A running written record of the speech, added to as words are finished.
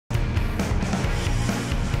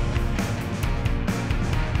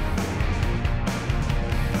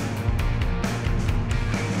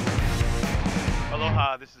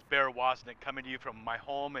Bear Woznick coming to you from my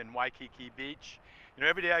home in Waikiki Beach. You know,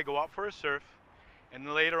 every day I go out for a surf, and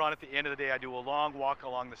then later on at the end of the day I do a long walk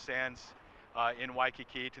along the sands in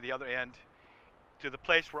Waikiki to the other end, to the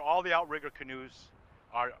place where all the outrigger canoes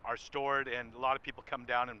are stored, and a lot of people come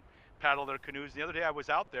down and paddle their canoes. The other day I was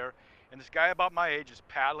out there, and this guy about my age is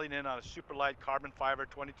paddling in on a super light carbon fiber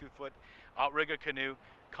 22-foot outrigger canoe,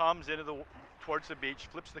 comes towards the beach,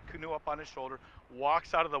 flips the canoe up on his shoulder,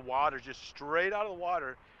 walks out of the water, just straight out of the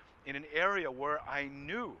water, in an area where I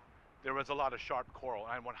knew there was a lot of sharp coral.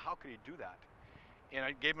 And I went, how could he do that? And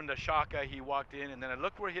I gave him the shaka, he walked in, and then I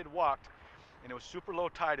looked where he had walked, and it was super low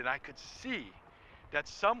tide, and I could see that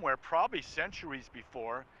somewhere, probably centuries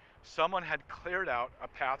before, someone had cleared out a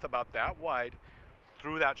path about that wide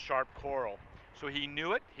through that sharp coral. So he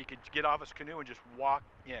knew it, he could get off his canoe and just walk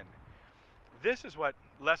in. This is what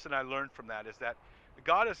lesson I learned from that, is that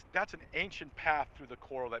that's an ancient path through the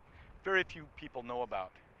coral that very few people know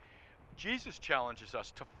about. Jesus challenges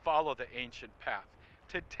us to follow the ancient path,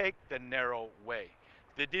 to take the narrow way.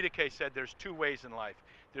 The Didache said there's two ways in life.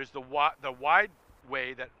 There's the wide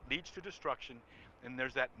way that leads to destruction, and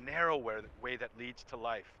there's that narrow way that leads to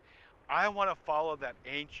life. I want to follow that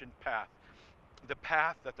ancient path, the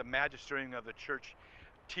path that the magisterium of the church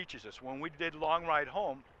teaches us. When we did Long Ride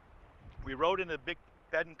Home, we rode in the Big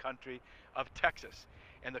Bend country of Texas.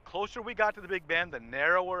 And the closer we got to the Big Bend, the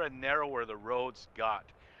narrower and narrower the roads got.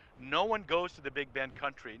 No one goes to the Big Bend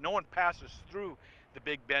country. No one passes through the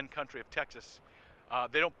Big Bend country of Texas.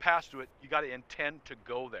 They don't pass through it. You got to intend to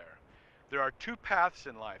go there. There are two paths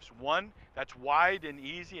in life. One that's wide and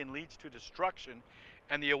easy and leads to destruction,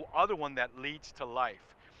 and the other one that leads to life.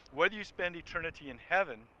 Whether you spend eternity in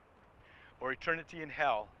heaven or eternity in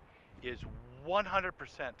hell is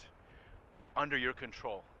 100% under your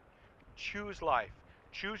control. Choose life.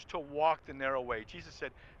 Choose to walk the narrow way. Jesus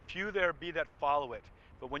said, few there be that follow it,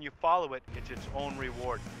 but when you follow it, it's its own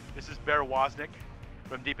reward. This is Bear Woznick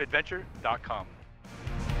from deepadventure.com.